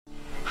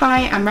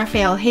Hi, I'm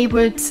Raphaëlle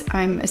Haywood.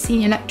 I'm a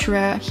senior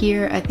lecturer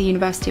here at the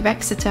University of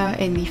Exeter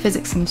in the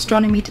Physics and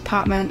Astronomy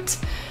department.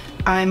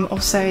 I'm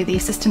also the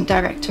Assistant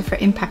Director for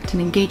Impact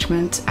and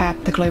Engagement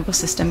at the Global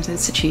Systems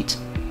Institute.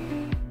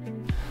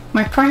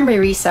 My primary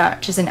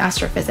research is in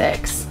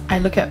astrophysics. I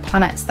look at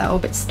planets that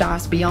orbit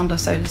stars beyond our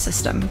solar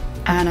system,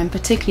 and I'm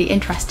particularly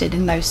interested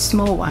in those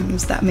small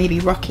ones that may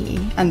be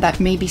rocky and that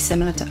may be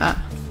similar to Earth.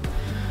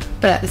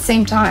 But at the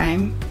same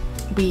time,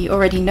 we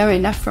already know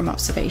enough from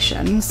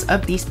observations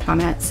of these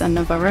planets and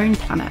of our own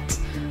planet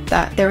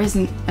that there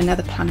isn't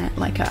another planet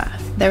like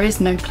Earth. There is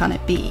no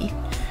planet B,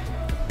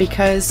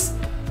 because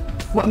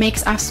what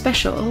makes Earth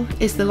special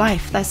is the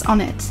life that's on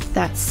it,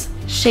 that's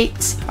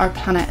shaped our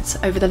planet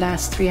over the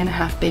last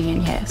 3.5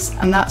 billion years.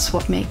 And that's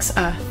what makes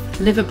Earth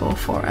livable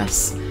for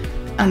us,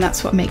 and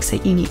that's what makes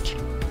it unique.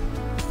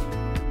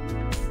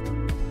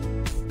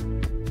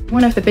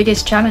 One of the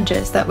biggest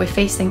challenges that we're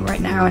facing right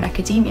now in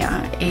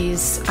academia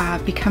is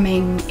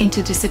becoming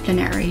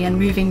interdisciplinary and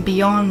moving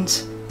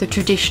beyond the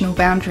traditional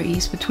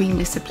boundaries between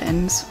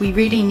disciplines. We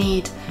really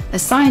need,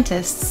 as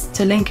scientists,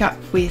 to link up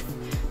with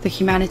the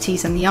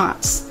humanities and the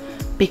arts,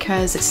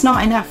 because it's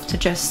not enough to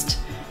just,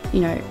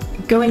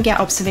 go and get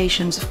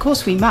observations. Of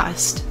course we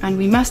must, and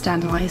we must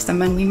analyse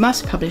them, and we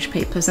must publish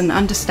papers and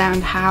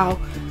understand how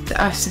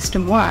the Earth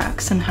system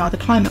works and how the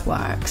climate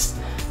works.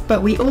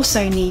 But we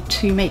also need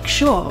to make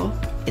sure,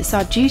 it's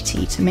our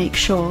duty to make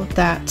sure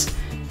that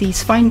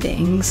these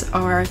findings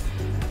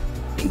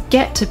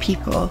get to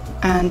people,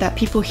 and that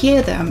people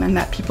hear them, and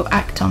that people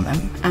act on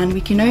them. And we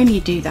can only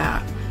do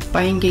that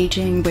by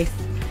engaging with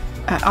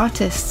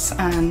artists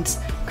and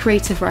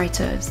creative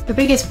writers. The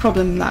biggest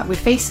problem that we're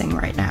facing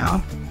right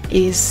now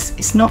is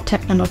it's not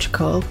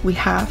technological. We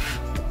have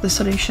the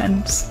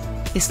solutions.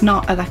 It's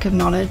not a lack of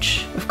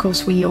knowledge. Of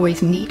course, we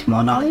always need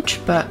more knowledge,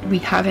 but we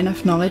have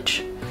enough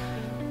knowledge.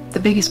 The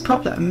biggest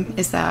problem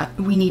is that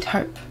we need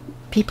hope.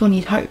 People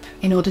need hope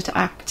in order to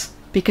act,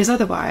 because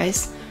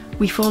otherwise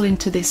we fall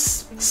into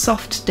this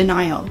soft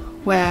denial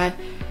where,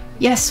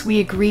 yes, we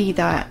agree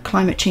that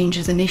climate change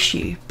is an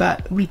issue,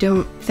 but we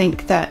don't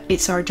think that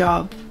it's our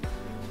job,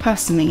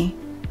 personally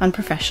and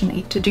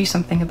professionally, to do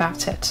something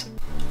about it.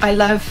 I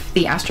love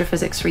the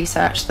astrophysics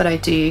research that I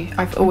do.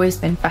 I've always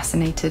been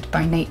fascinated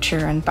by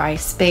nature and by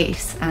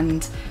space,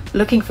 and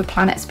looking for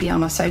planets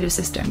beyond our solar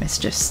system is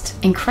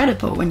just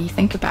incredible when you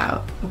think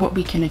about what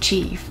we can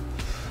achieve.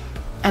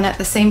 And at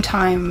the same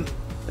time,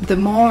 the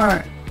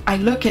more I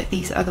look at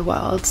these other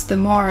worlds, the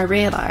more I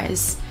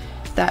realise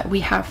that we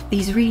have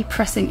these really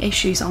pressing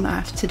issues on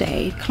Earth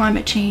today.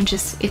 Climate change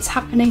it's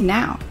happening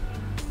now,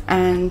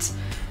 and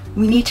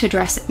we need to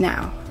address it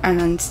now.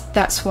 And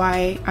that's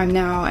why I'm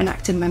now an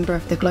active member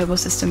of the Global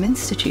Systems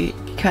Institute,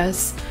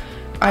 because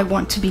I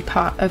want to be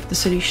part of the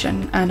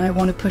solution and I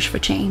want to push for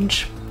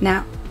change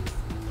now.